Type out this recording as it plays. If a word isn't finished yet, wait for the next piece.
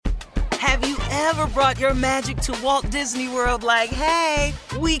Have you ever brought your magic to Walt Disney World like, hey,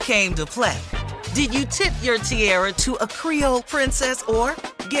 we came to play? Did you tip your tiara to a Creole princess or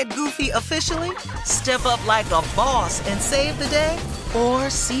get goofy officially? Step up like a boss and save the day? Or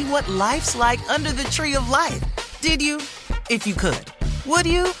see what life's like under the tree of life? Did you? If you could. Would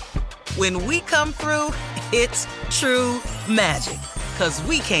you? When we come through, it's true magic. 'Cause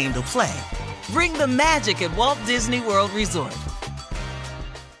we came to play. Bring the magic at Walt Disney World Resort.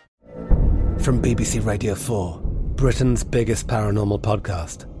 From BBC Radio 4, Britain's biggest paranormal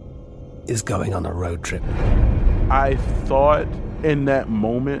podcast is going on a road trip. I thought in that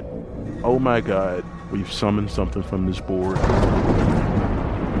moment, oh my God, we've summoned something from this board.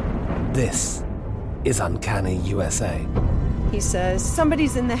 This is Uncanny USA. He says,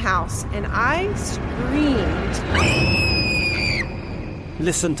 somebody's in the house, and I screamed.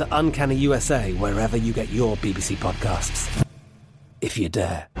 Listen to Uncanny USA wherever you get your BBC podcasts, if you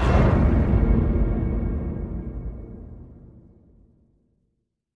dare.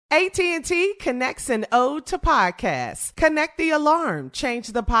 AT&T connects an ode to podcasts. Connect the alarm. Change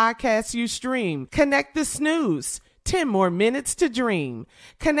the podcast you stream. Connect the snooze. 10 more minutes to dream.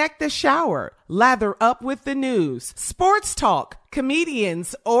 Connect the shower. Lather up with the news. Sports talk,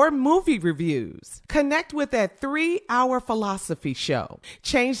 comedians, or movie reviews. Connect with that 3-hour philosophy show.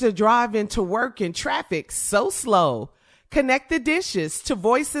 Change the drive into work in traffic so slow. Connect the dishes to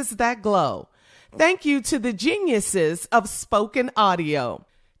voices that glow. Thank you to the geniuses of spoken audio.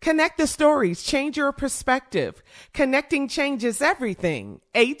 Connect the stories, change your perspective. Connecting changes everything.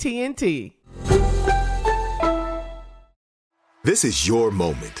 AT&T. This is your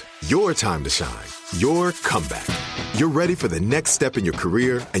moment, your time to shine, your comeback. You're ready for the next step in your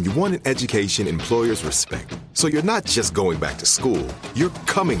career, and you want an education employers respect. So you're not just going back to school, you're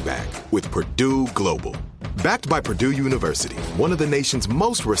coming back with Purdue Global. Backed by Purdue University, one of the nation's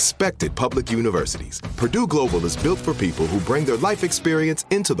most respected public universities, Purdue Global is built for people who bring their life experience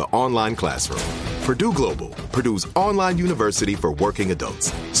into the online classroom. Purdue Global, Purdue's online university for working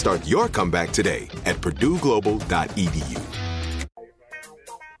adults. Start your comeback today at purdueglobal.edu.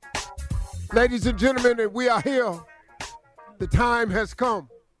 Ladies and gentlemen, we are here. The time has come.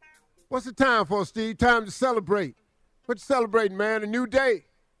 What's the time for, Steve? Time to celebrate. What you celebrating, man? A new day,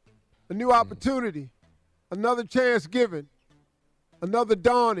 a new opportunity, another chance given, another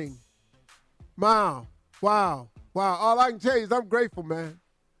dawning. Wow. All I can tell you is I'm grateful, man.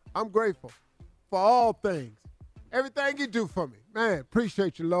 I'm grateful for all things. Everything you do for me. Man,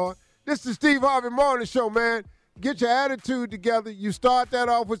 appreciate you, Lord. This is the Steve Harvey Morning Show, man. Get your attitude together. You start that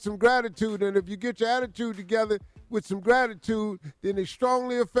off with some gratitude, and if you get your attitude together with some gratitude, then it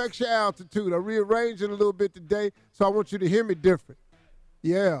strongly affects your altitude. I rearranged it a little bit today, so I want you to hear me different.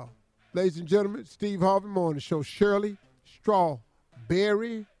 Yeah. Ladies and gentlemen, Steve Harvey Morning Show. Shirley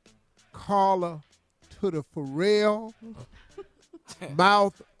Strawberry, Carla to the Pharrell,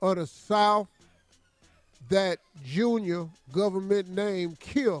 Mouth of the South, that junior government name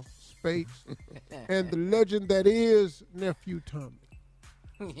Kill Spates, and the legend that is Nephew Tommy.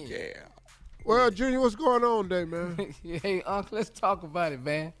 Yeah. Well, Junior, what's going on today, man? Hey, Uncle, let's talk about it,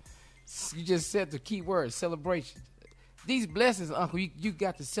 man. You just said the key word, celebration. These blessings, Uncle, you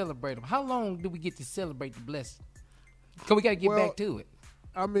got to celebrate them. How long do we get to celebrate the blessings? Because we got to get back to it.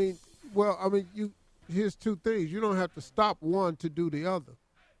 Here's two things. You don't have to stop one to do the other.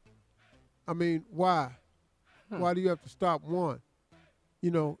 I mean, why? Why do you have to stop one? You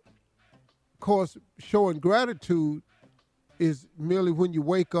know, of course, showing gratitude is merely when you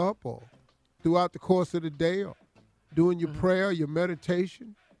wake up or throughout the course of the day or doing your prayer, your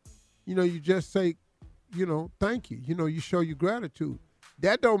meditation. You know, you just say, you know, thank you. You know, you show your gratitude.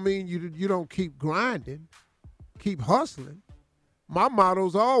 That don't mean you don't keep grinding, keep hustling. My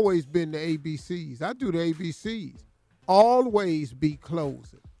motto's always been the ABCs. I do the ABCs. Always be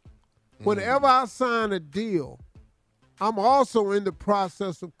closing. Whenever I sign a deal, I'm also in the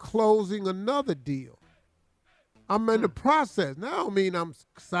process of closing another deal. I'm in the process. Now, I don't mean I'm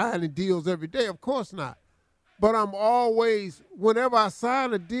signing deals every day. Of course not. But I'm always, whenever I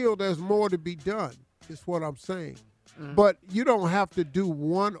sign a deal, there's more to be done, is what I'm saying. But you don't have to do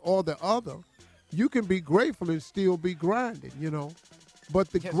one or the other. You can be grateful and still be grinding, you know.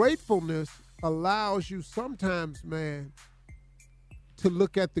 But the gratefulness allows you sometimes, man, to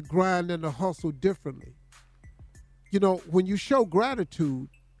look at the grind and the hustle differently. You know, when you show gratitude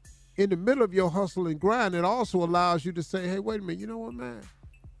in the middle of your hustle and grind, it also allows you to say, hey, wait a minute, you know what, man?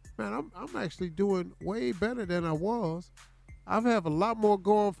 Man, I'm actually doing way better than I was. I have a lot more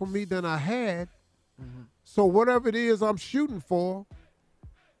going for me than I had. So whatever it is I'm shooting for,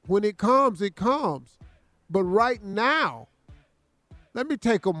 when it comes, it comes. But right now, let me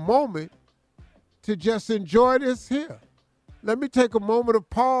take a moment to just enjoy this here. Let me take a moment of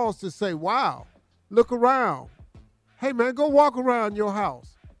pause to say, wow, look around. Hey, man, go walk around your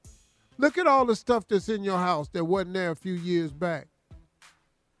house. Look at all the stuff that's in your house that wasn't there a few years back.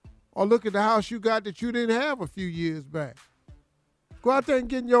 Or look at the house you got that you didn't have a few years back. Go out there and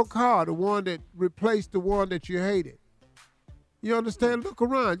get in your car, the one that replaced the one that you hated. You understand? Look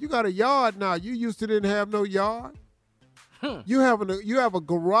around. You got a yard now. You used to didn't have no yard. You have a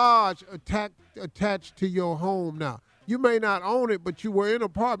garage attached to your home now. You may not own it, but you were in an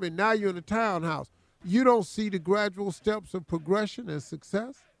apartment. Now you're in a townhouse. You don't see the gradual steps of progression and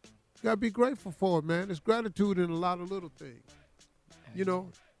success. You got to be grateful for it, man. There's gratitude in a lot of little things. You know?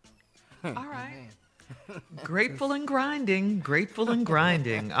 All right. Grateful and grinding.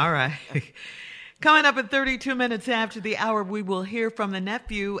 All right. Coming up at 32 minutes after the hour, we will hear from the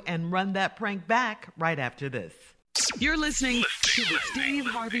nephew and run that prank back right after this. You're listening to the Steve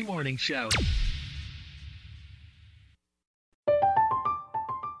Harvey Morning Show.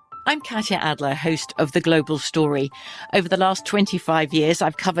 I'm Katya Adler, host of The Global Story. Over the last 25 years,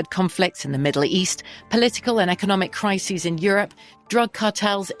 I've covered conflicts in the Middle East, political and economic crises in Europe, drug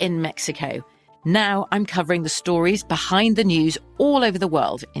cartels in Mexico. Now I'm covering the stories behind the news all over the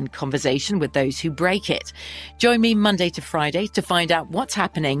world in conversation with those who break it. Join me Monday to Friday to find out what's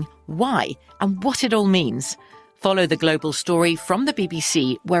happening, why, and what it all means. Follow The Global Story from the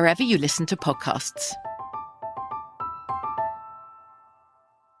BBC wherever you listen to podcasts.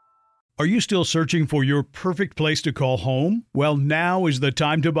 Are you still searching for your perfect place to call home? Well, now is the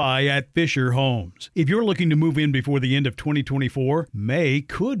time to buy at Fisher Homes. If you're looking to move in before the end of 2024, May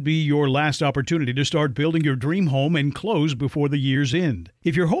could be your last opportunity to start building your dream home and close before the year's end.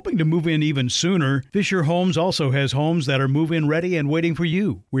 If you're hoping to move in even sooner, Fisher Homes also has homes that are move-in ready and waiting for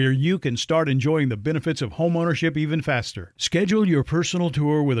you, where you can start enjoying the benefits of homeownership even faster. Schedule your personal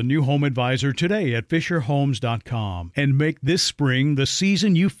tour with a new home advisor today at FisherHomes.com and make this spring the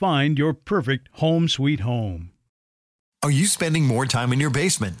season you find your perfect home sweet home. Are you spending more time in your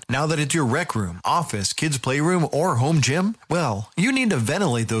basement now that it's your rec room, office, kids' playroom, or home gym? Well, you need to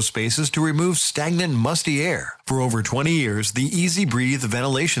ventilate those spaces to remove stagnant, musty air. For over 20 years, the Easy Breathe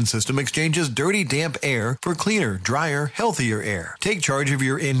ventilation system exchanges dirty, damp air for cleaner, drier, healthier air. Take charge of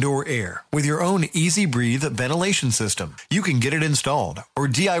your indoor air with your own Easy Breathe ventilation system. You can get it installed, or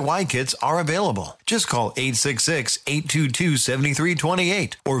DIY kits are available. Just call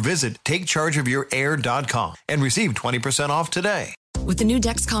 866-822-7328 or visit takechargeofyourair.com and receive 20% off today. With the new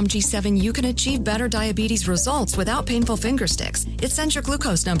Dexcom G7, you can achieve better diabetes results without painful finger sticks. It sends your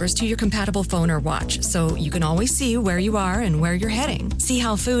glucose numbers to your compatible phone or watch, so you can always see where you are and where you're heading. See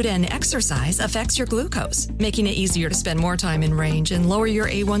how food and exercise affects your glucose, making it easier to spend more time in range and lower your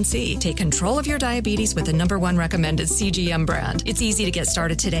A1C. Take control of your diabetes with the #1 recommended CGM brand. It's easy to get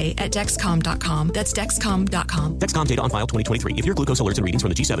started today at Dexcom.com. That's Dexcom.com. Dexcom data on file 2023. If your glucose alerts and readings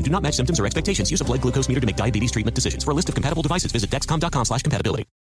from the G7 do not match symptoms or expectations, use a blood glucose meter to make diabetes treatment decisions. For a list of compatible devices, visit Dexcom.com/compatibility.